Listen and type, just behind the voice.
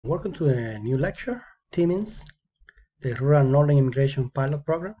Welcome to a new lecture, Timmins, the Rural Northern Immigration Pilot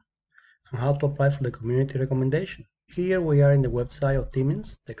Program, and how to apply for the community recommendation. Here we are in the website of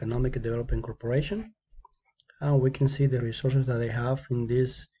Timmins, the Economic Development Corporation, and we can see the resources that they have in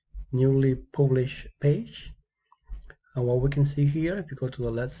this newly published page. And what we can see here, if you go to the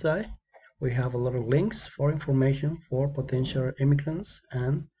left side, we have a lot of links for information for potential immigrants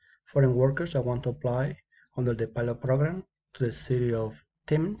and foreign workers that want to apply under the pilot program to the city of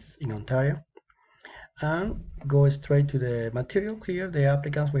Timmins in Ontario. And go straight to the material. Here the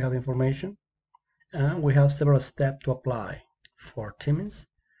applicants, we have information, and we have several steps to apply for Timmins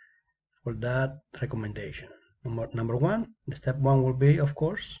for that recommendation. Number one, the step one will be, of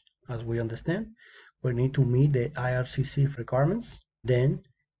course, as we understand, we need to meet the IRCC requirements. Then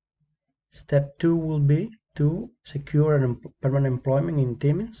step two will be to secure permanent employment in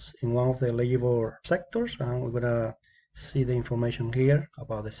Timmins in one of the eligible sectors, and we're gonna see the information here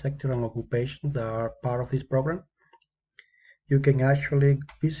about the sector and occupations that are part of this program. You can actually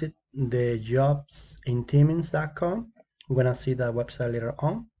visit the jobsintimmins.com. We're gonna see that website later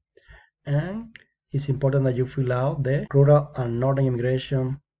on. And it's important that you fill out the Rural and Northern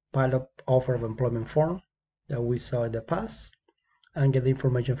Immigration Pilot Offer of Employment form that we saw in the past and get the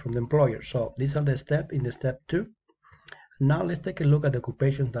information from the employer. So these are the steps in the step two. Now let's take a look at the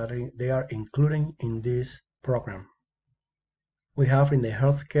occupations that they are including in this program. We have in the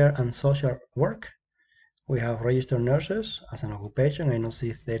healthcare and social work, we have registered nurses as an occupation,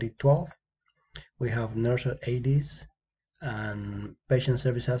 NOC 3012. We have nurse aides and patient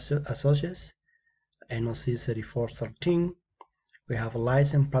service associates, NOC 3413. We have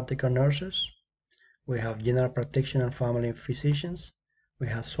licensed practical nurses. We have general practitioner and family physicians. We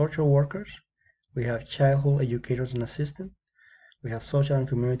have social workers. We have childhood educators and assistants. We have social and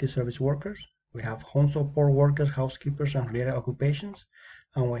community service workers. We have home support workers, housekeepers, and related occupations.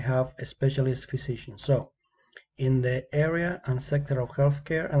 And we have a specialist physicians. So in the area and sector of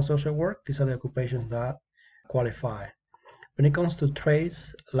healthcare and social work, these are the occupations that qualify. When it comes to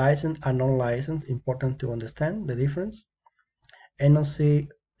trades, licensed and non-licensed, important to understand the difference. NOC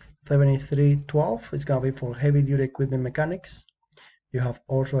 7312 is going to be for heavy-duty equipment mechanics. You have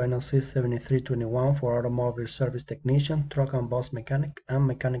also NOC 7321 for automobile service technician, truck and bus mechanic, and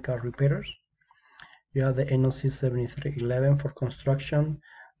mechanical repairers. You have the NOC 7311 for construction,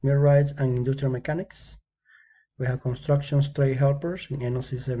 millwrights, and industrial mechanics. We have construction trade helpers in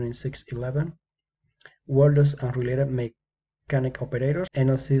NOC 7611, welders and related mechanic operators,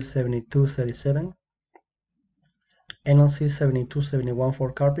 NOC 7237, NOC 7271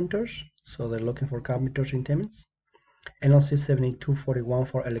 for carpenters, so they're looking for carpenters in Timmins, NOC 7241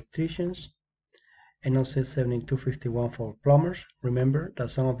 for electricians, NOC 7251 for plumbers. Remember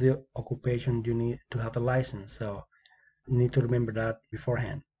that some of the occupations you need to have a license, so you need to remember that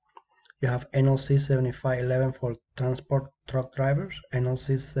beforehand. You have NOC 7511 for transport truck drivers,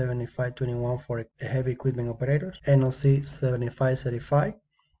 NOC 7521 for heavy equipment operators, NOC 7535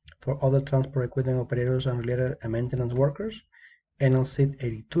 for other transport equipment operators and related maintenance workers, NOC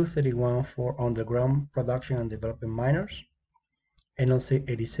 8231 for underground production and development miners, NOC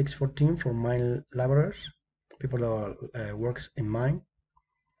 8614 for mine laborers, people that works in mine,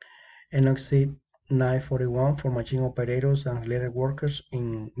 NOC 941 for machine operators and related workers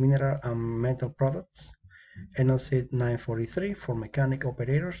in mineral and metal products, NOC 943 for mechanic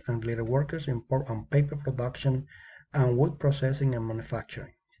operators and related workers in pulp and paper production and wood processing and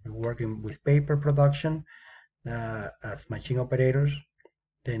manufacturing. If you're working with paper production as machine operators,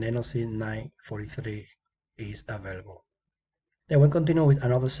 then NOC 943 is available. Then we'll continue with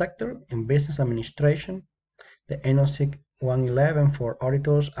another sector in business administration, the NOC 111 for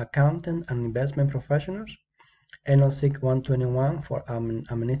auditors, accountants, and investment professionals, NOC 121 for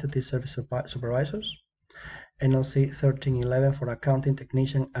administrative service supervisors, NOC 1311 for accounting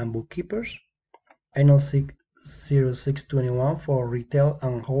technicians and bookkeepers, NOC 0621 for retail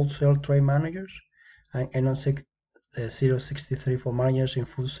and wholesale trade managers, and NOC 063 for managers in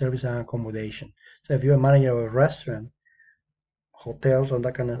food service and accommodation. So if you're a manager of a restaurant, hotels, and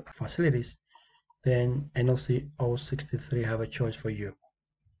that kind of facilities, then NOC 063 have a choice for you.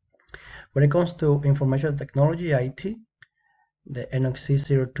 When it comes to information technology, IT, the NOC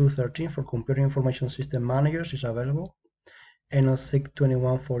 0213 for computer information system managers is available, NOC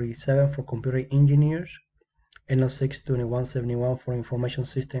 2147 for computer engineers, NOC 2171 for information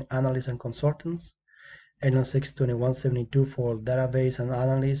system analysts and consultants, NOC 2172 for database and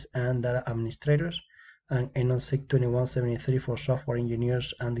analysts and data administrators, and NOC 2173 for software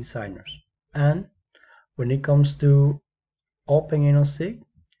engineers and designers. And when it comes to open NOC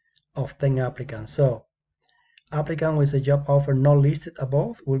of 10 applicants, so Applicant with a job offer not listed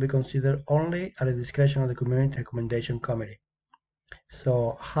above will be considered only at the discretion of the Community Recommendation Committee.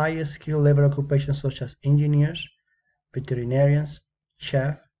 So high skill level occupations such as engineers, veterinarians,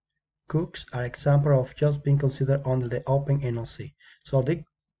 chefs, cooks are examples of jobs being considered under the open NOC. So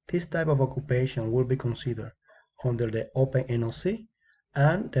this type of occupation will be considered under the open NOC,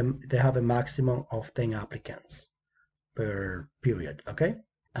 and they have a maximum of 10 applicants per period, okay?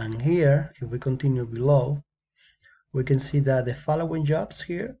 And here, if we continue below, we can see that the following jobs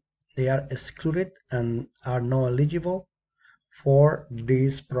here, they are excluded and are not eligible for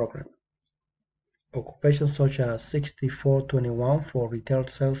this program. Occupations such as 6421 for retail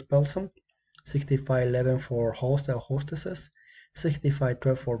salesperson, 6511 for host or hostesses,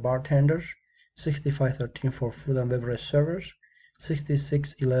 6512 for bartenders, 6513 for food and beverage servers,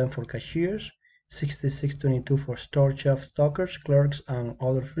 6611 for cashiers, 6622 for store shelf stockers, clerks, and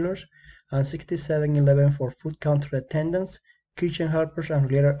other fillers, and 6711 for food counter attendants. Kitchen helpers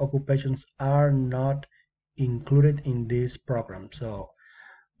and related occupations are not included in this program. So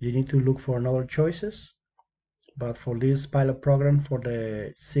you need to look for other choices. But for this pilot program for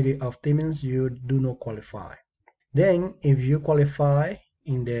the city of Timmins, you do not qualify. Then, if you qualify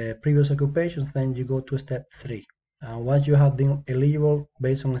in the previous occupations, then you go to step 3. And once you have been eligible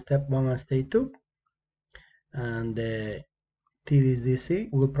based on step 1 and step 2, and the TDC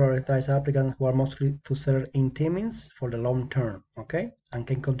will prioritize applicants who are mostly to serve in Timmins for the long term, okay, and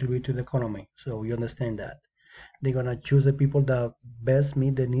can contribute to the economy. So you understand that. They're gonna choose the people that best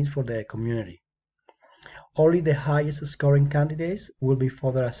meet the needs for the community. Only the highest scoring candidates will be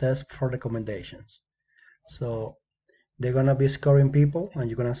further assessed for recommendations. So they're gonna be scoring people, and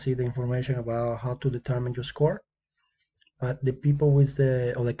you're gonna see the information about how to determine your score. But the people with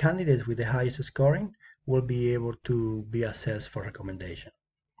the candidates with the highest scoring will be able to be assessed for recommendation.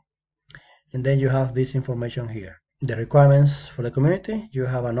 And then you have this information here. The requirements for the community, you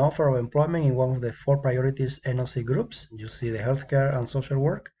have an offer of employment in one of the 4 priorities NOC groups. You see the healthcare and social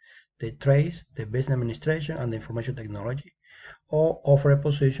work, the trades, the business administration, and the information technology, or offer a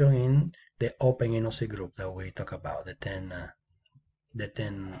position in the open NOC group that we talk about, the 10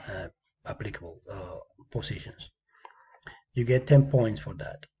 applicable positions. You get 10 points for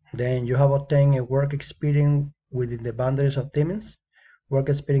that. Then you have obtained a work experience within the boundaries of Timmins. Work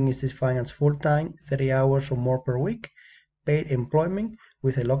experience is defined as full-time, 30 hours or more per week, paid employment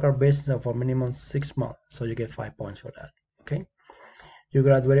with a local business of a minimum 6 months. So you get 5 points for that, okay? You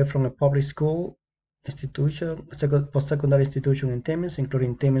graduated from a public school institution, post-secondary institution in Timmins,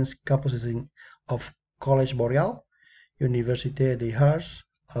 including Timmins campuses of College Boreal, Université des Arts,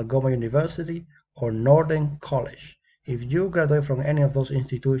 Algoma University, or Northern College. If you graduate from any of those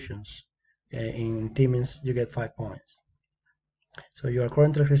institutions in Timmins, you get 5 points. So you are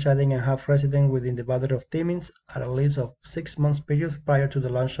currently residing and have residence within the boundary of Timmins at a least of 6 months period prior to the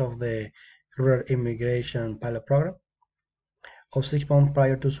launch of the rural immigration pilot program, or 6 months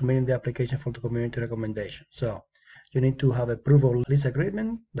prior to submitting the application for the community recommendation. So you need to have a proof of lease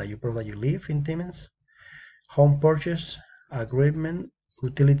agreement that you prove that you live in Timmins, home purchase agreement,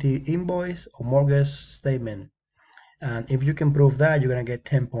 utility invoice, or mortgage statement. And if you can prove that, you're gonna get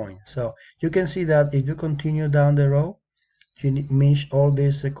 10 points. So you can see that if you continue down the road, you meet all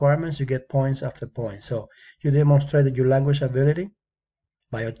these requirements, you get points after points. So you demonstrated your language ability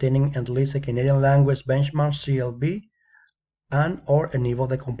by obtaining at least a Canadian language benchmark CLB and or a niveau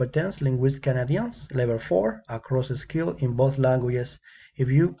de compétence linguistique canadiens level 4 across a skill in both languages. If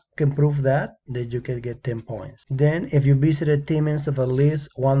you can prove that, then you can get 10 points. Then if you visited Timmins of at least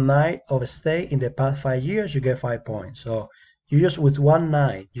 1 night of stay in the past 5 years, you get 5 points. So you just with 1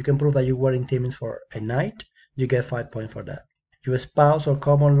 night, you can prove that you were in Timmins for a night, you get 5 points for that. Your spouse or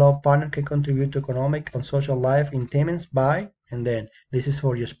common law partner can contribute to economic and social life in Timmins by, and then this is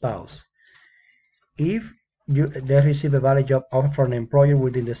for your spouse. If they receive a valid job offer from an employer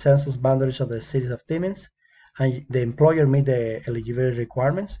within the census boundaries of the cities of Timmins, and the employer meet the eligibility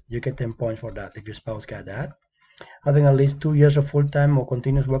requirements, you get 10 points for that if your spouse got that. Having at least 2 years of full-time or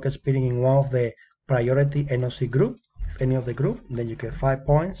continuous work experience in one of the priority NOC group, if any of the group, then you get 5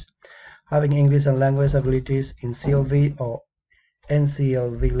 points. Having English and language abilities in CLV or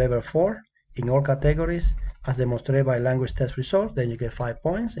NCLV level 4 in all categories as demonstrated by language test results, then you get 5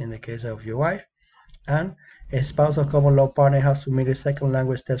 points in the case of your wife. And a spouse or common law partner has submitted second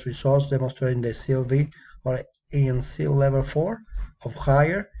language test results demonstrating the CLV or ENC level 4 of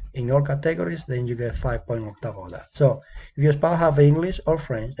higher in all categories, then you get 5 points on top of that. So if your spouse have English or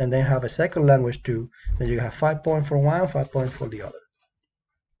French and then have a second language too, then you have 5 points for one, 5 points for the other.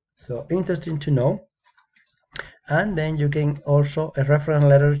 So interesting to know. And then you can also, a reference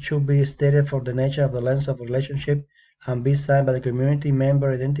letter should be stated for the nature of the length of relationship and be signed by the community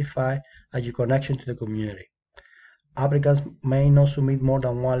member identified as your connection to the community. Applicants may not submit more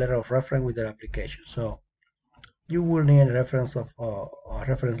than one letter of reference with their application. So you will need a reference of a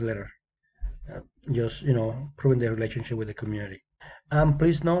reference letter, just proving the relationship with the community. And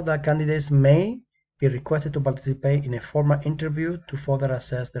please note that candidates may be requested to participate in a formal interview to further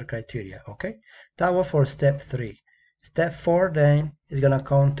assess their criteria. Okay, that was for step 3. Step 4 then is gonna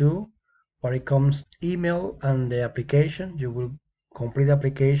come to where it comes email and the application. You will complete the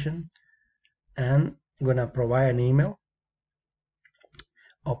application and gonna provide an email.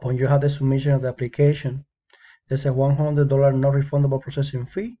 Upon you have the submission of the application, there's a $100 non-refundable processing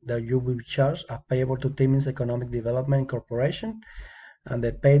fee that you will be charged as payable to Timmins Economic Development Corporation, and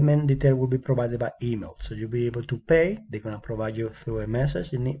the payment detail will be provided by email. So you'll be able to pay. They're going to provide you through a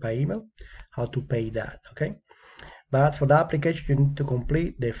message by email how to pay that, okay? But for the application, you need to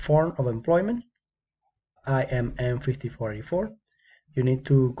complete the form of employment, IMM 5484. You need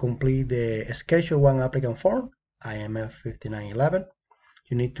to complete the Schedule 1 applicant form, IMF 5911.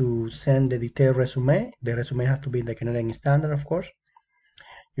 You need to send the detailed resume. The resume has to be in the Canadian standard, of course.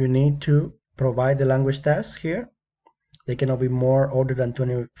 You need to provide the language test here. They cannot be more older than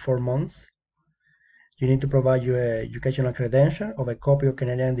 24 months. You need to provide your educational credential of a copy of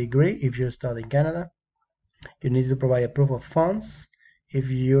Canadian degree if you study in Canada. You need to provide a proof of funds if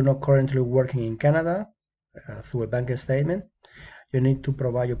you're not currently working in Canada through a bank statement. You need to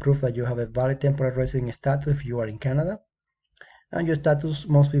provide your proof that you have a valid temporary resident status if you are in Canada. And your status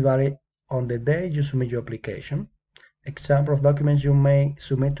must be valid on the day you submit your application. Example of documents you may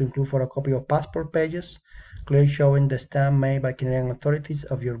submit to include photocopy of passport pages, clearly showing the stamp made by Canadian authorities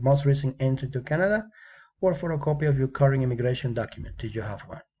of your most recent entry to Canada, or photocopy of your current immigration document if you have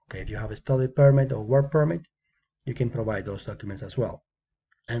one. Okay, if you have a study permit or work permit, you can provide those documents as well,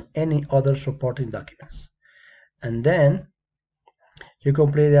 and any other supporting documents. And then you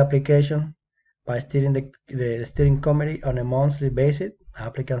complete the application by steering the steering committee on a monthly basis,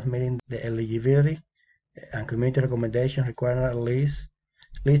 applicants meeting the eligibility and community recommendation requiring at least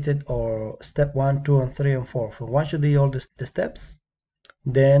listed or step 1, 2, and 3, and 4. So once you do all the steps,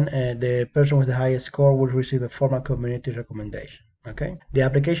 then the person with the highest score will receive a formal community recommendation. Okay, the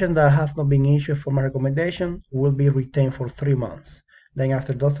application that has not been issued formal recommendation will be retained for 3 months. Then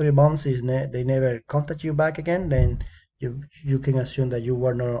after those 3 months, they never contact you back again, then you can assume that you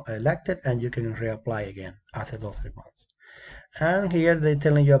were not elected and you can reapply again after those 3 months. And here they're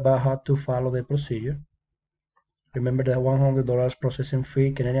telling you about how to follow the procedure. Remember the $100 processing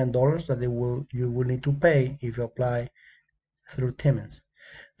fee, Canadian dollars, that you will need to pay if you apply through Timmins.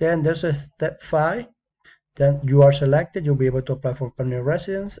 Then there's a step 5. Then you are selected, you'll be able to apply for permanent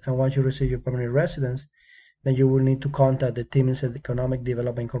residence, and once you receive your permanent residence, then you will need to contact the Timmins Economic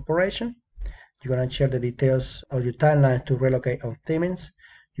Development Corporation. You're going to share the details of your timeline to relocate on Timmins.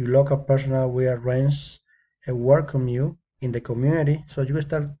 Your local personnel will arrange a welcome you in the community, so you will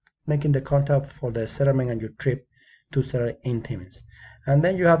start making the contact for the settlement and your trip to settle in Timmins. And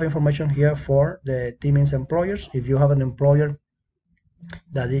then you have information here for the Timmins employers. If you have an employer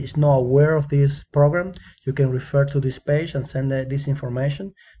that is not aware of this program, you can refer to this page and send this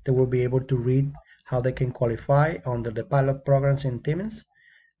information. They will be able to read how they can qualify under the pilot programs in Timmins,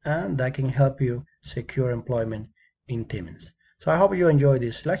 and that can help you secure employment in Timmins. So I hope you enjoyed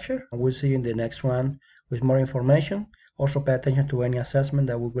this lecture, and we'll see you in the next one with more information. Also pay attention to any assessment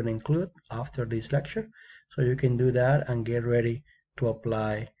that we're going to include after this lecture, so you can do that and get ready to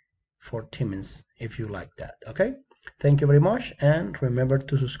apply for Timmins if you like that. Okay, thank you very much, and remember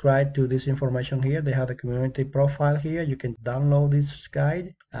to subscribe to this information here. They have a community profile here. You can download this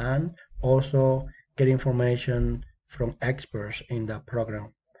guide and also get information from experts in the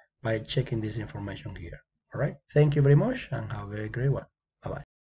program by checking this information here. All right, thank you very much and have a great one.